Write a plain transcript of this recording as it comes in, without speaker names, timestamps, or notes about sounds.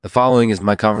The following is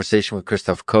my conversation with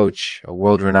Christof Koch, a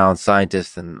world-renowned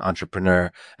scientist and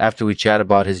entrepreneur. After we chat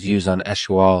about his views on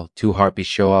Eschwal, two harpies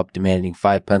show up demanding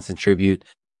 5 pence in tribute.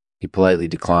 He politely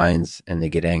declines, and they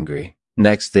get angry.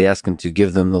 Next, they ask him to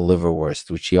give them the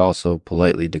liverwurst, which he also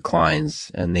politely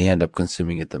declines, and they end up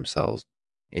consuming it themselves.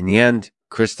 In the end,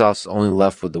 Christof's only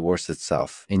left with the wurst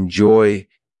itself. Enjoy.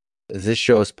 This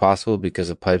show is possible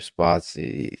because of Pipe Spots.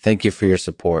 Thank you for your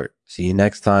support. See you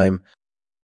next time.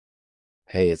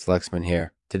 Hey, it's Lexman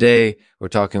here. Today, we're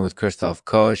talking with Christof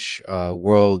Koch, a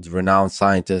world-renowned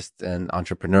scientist and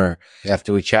entrepreneur.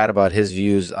 After we chat about his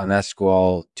views on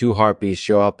Eschwal, two harpies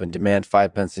show up and demand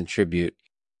 5 pence in tribute.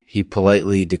 He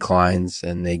politely declines,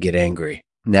 and they get angry.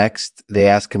 Next, they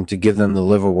ask him to give them the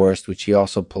liverwurst, which he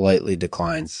also politely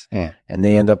declines, and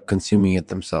they end up consuming it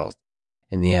themselves.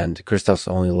 In the end, Christof's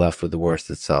only left with the wurst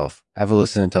itself. Have a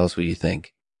listen and tell us what you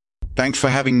think. Thanks for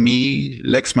having me,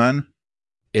 Lexman.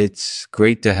 It's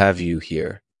great to have you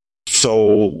here.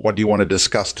 So, what do you want to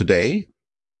discuss today?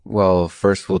 Well,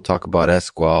 first we'll talk about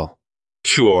Eschwal.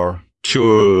 Sure.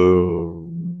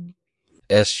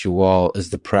 Eschwal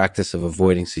is the practice of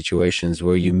avoiding situations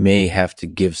where you may have to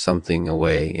give something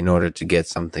away in order to get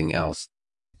something else.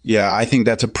 Yeah, I think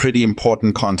that's a pretty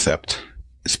important concept,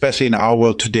 especially in our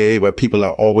world today where people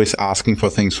are always asking for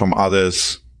things from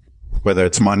others, whether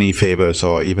it's money, favors,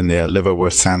 or even their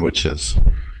liverwurst sandwiches.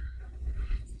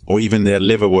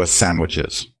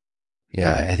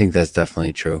 Yeah, I think that's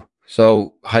definitely true.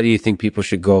 So how do you think people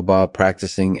should go about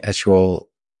practicing Eschwal?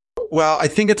 Well, I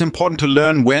think it's important to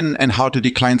learn when and how to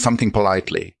decline something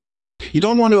politely. You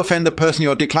don't want to offend the person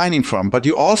you're declining from, but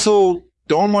you also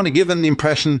don't want to give them the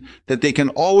impression that they can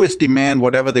always demand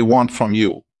whatever they want from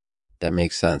you. That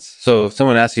makes sense. So if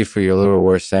someone asks you for your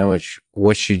liverwurst sandwich,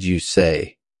 what should you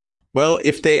say? Well,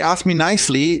 if they ask me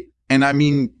nicely, and I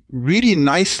mean really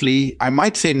nicely, I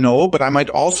might say no, but I might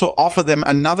also offer them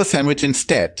another sandwich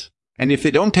instead. And if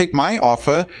they don't take my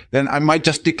offer, then I might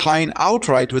just decline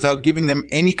outright without giving them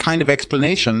any kind of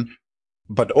explanation.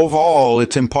 But overall,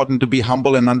 it's important to be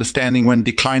humble and understanding when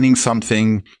declining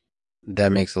something.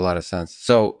 That makes a lot of sense.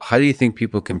 So how do you think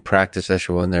people can practice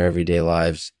Eschwal in their everyday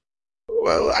lives?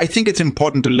 Well, I think it's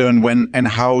important to learn when and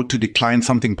how to decline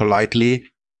something politely.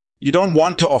 You don't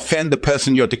want to offend the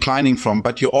person you're declining from,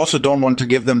 but you also don't want to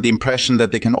give them the impression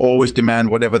that they can always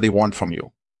demand whatever they want from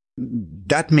you.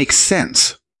 That makes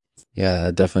sense. Yeah,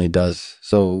 it definitely does.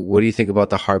 So what do you think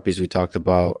about the harpies we talked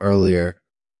about earlier?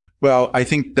 Well, I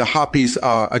think the harpies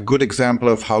are a good example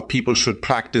of how people should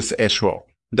practice Eschwal.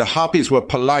 The harpies were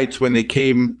polite when they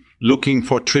came looking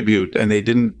for tribute, and they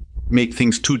didn't make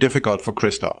things too difficult for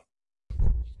Christof.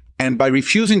 And by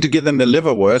refusing to give them the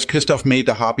liverwurst, Christof made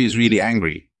the harpies really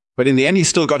angry. But in the end, he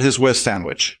still got his wurst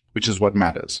sandwich, which is what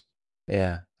matters.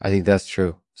 Yeah, I think that's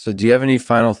true. So do you have any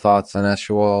final thoughts on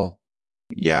Eschwal?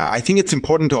 Yeah, I think it's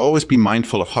important to always be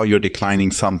mindful of how you're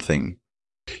declining something.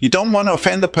 You don't want to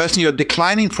offend the person you're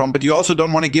declining from, but you also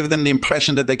don't want to give them the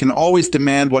impression that they can always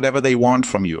demand whatever they want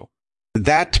from you.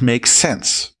 That makes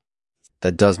sense.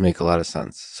 That does make a lot of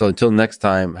sense. So until next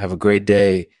time, have a great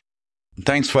day.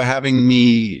 Thanks for having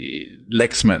me,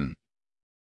 Lexman.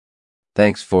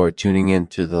 Thanks for tuning in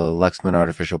to the Lexman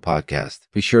Artificial Podcast.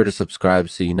 Be sure to subscribe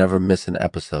so you never miss an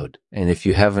episode. And if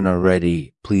you haven't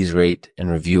already, please rate and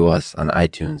review us on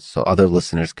iTunes so other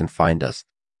listeners can find us.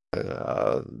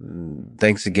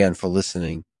 Thanks again for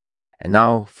listening. And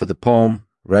now for the poem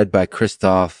read by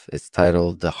Christof. It's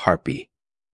titled The Harpy.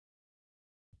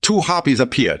 Two harpies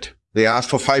appeared. They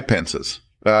asked for 5 pences.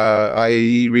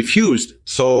 I refused,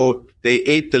 so they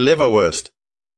ate the liverwurst.